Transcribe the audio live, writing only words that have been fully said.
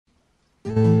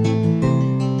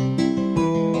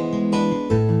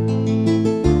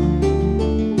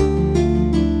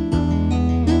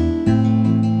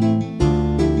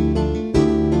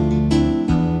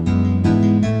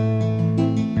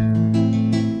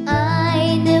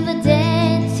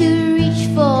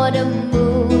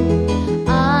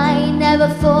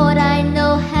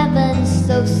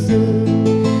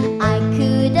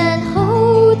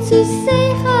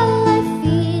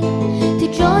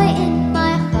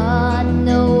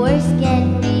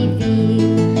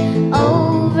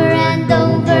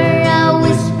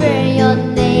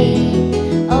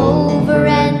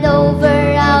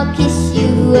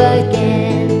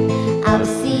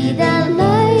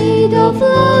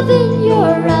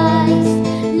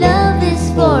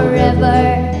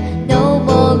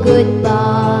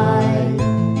goodbye.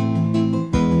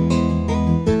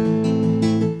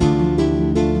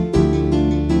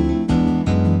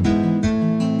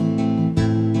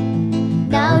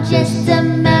 Now just a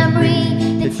memory,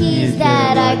 the tears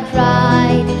that I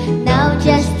cried. Now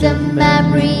just a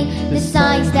memory, the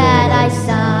signs that I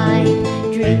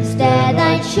sighed. Dreams that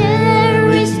I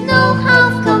cherish no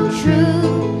half come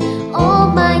true. All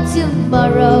my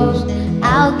tomorrows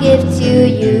I'll give to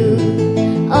you.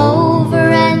 Over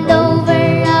and over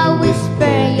I'll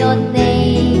whisper your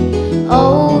name.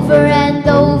 Over and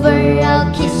over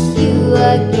I'll kiss you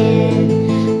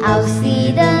again. I'll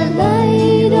see the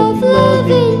light of love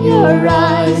in your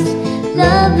eyes.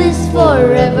 Love is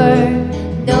forever,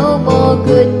 no more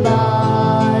goodbye.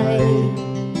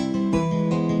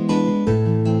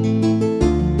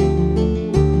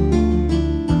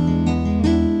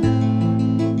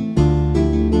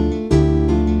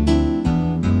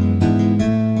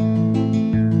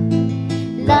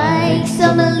 Like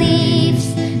summer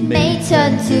leaves may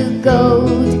turn to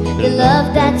gold, the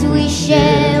love that we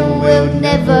share will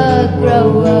never grow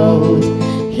old.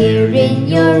 Here in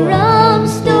your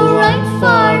arms, though right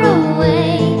far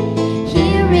away,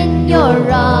 here in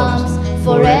your arms,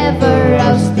 forever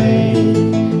I'll stay.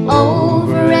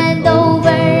 Over and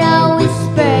over I'll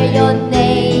whisper your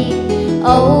name.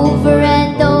 Over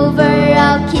and over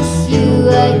I'll kiss you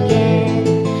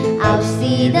again. I'll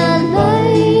see the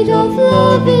light of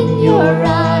love in your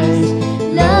eyes.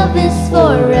 Love is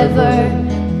forever,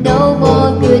 no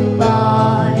more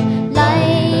goodbye.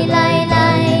 Lie, lie,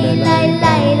 lie, lie,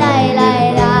 lie, lie, lie,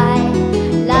 lie.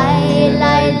 Lie,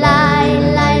 lie, lie,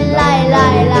 lie, lie,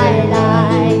 lie, lie,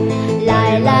 lie.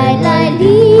 Lie, lie, lie,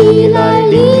 lie, lie.